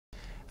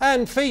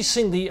And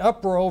facing the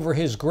uproar over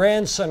his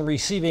grandson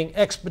receiving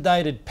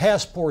expedited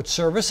passport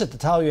service at the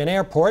Taoyuan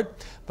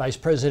Airport, Vice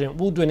President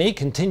Wu Den-yih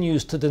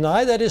continues to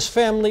deny that his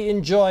family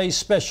enjoys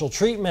special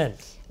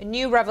treatment. A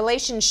new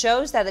revelation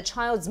shows that the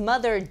child's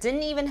mother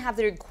didn't even have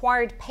the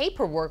required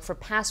paperwork for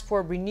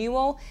passport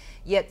renewal,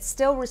 yet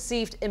still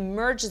received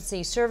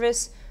emergency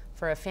service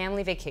for a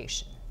family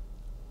vacation.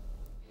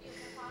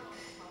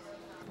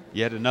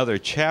 Yet another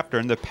chapter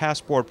in the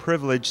passport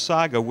privilege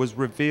saga was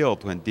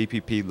revealed when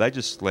DPP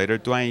Legislator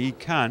Duan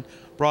Yi-kan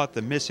brought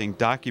the missing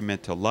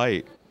document to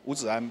light. Wu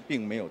Tzu-an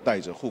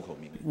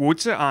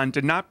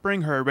did not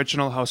bring her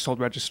original household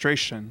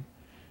registration.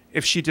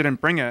 If she didn't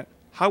bring it,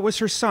 how was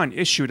her son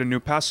issued a new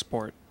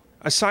passport?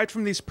 Aside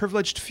from these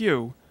privileged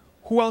few,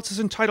 who else is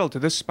entitled to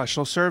this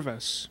special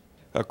service?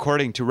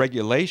 According to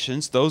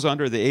regulations, those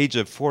under the age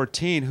of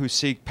 14 who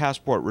seek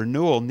passport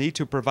renewal need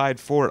to provide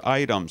 4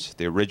 items: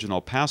 the original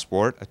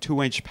passport, a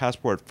 2-inch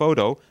passport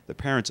photo, the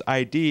parent's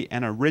ID,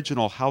 and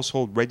original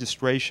household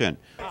registration.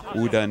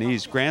 Wu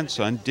Den-yih's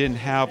grandson didn't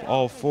have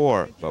all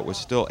 4, but was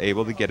still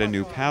able to get a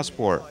new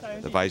passport.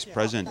 The vice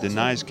president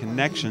denies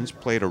connections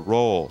played a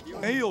role.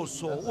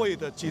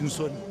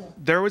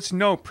 There was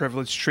no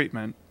privileged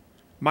treatment.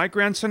 My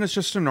grandson is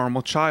just a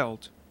normal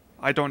child.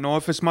 I don't know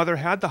if his mother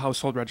had the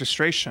household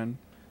registration.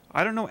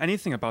 I don't know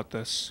anything about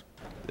this.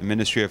 The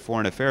Ministry of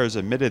Foreign Affairs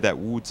admitted that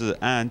Wu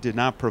Tzu-an did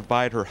not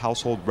provide her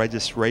household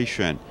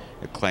registration.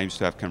 It claims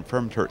to have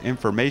confirmed her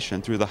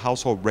information through the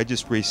household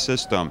registry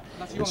system.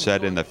 It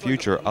said in the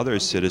future other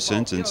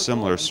citizens in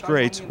similar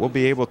straits will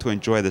be able to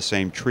enjoy the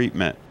same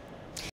treatment.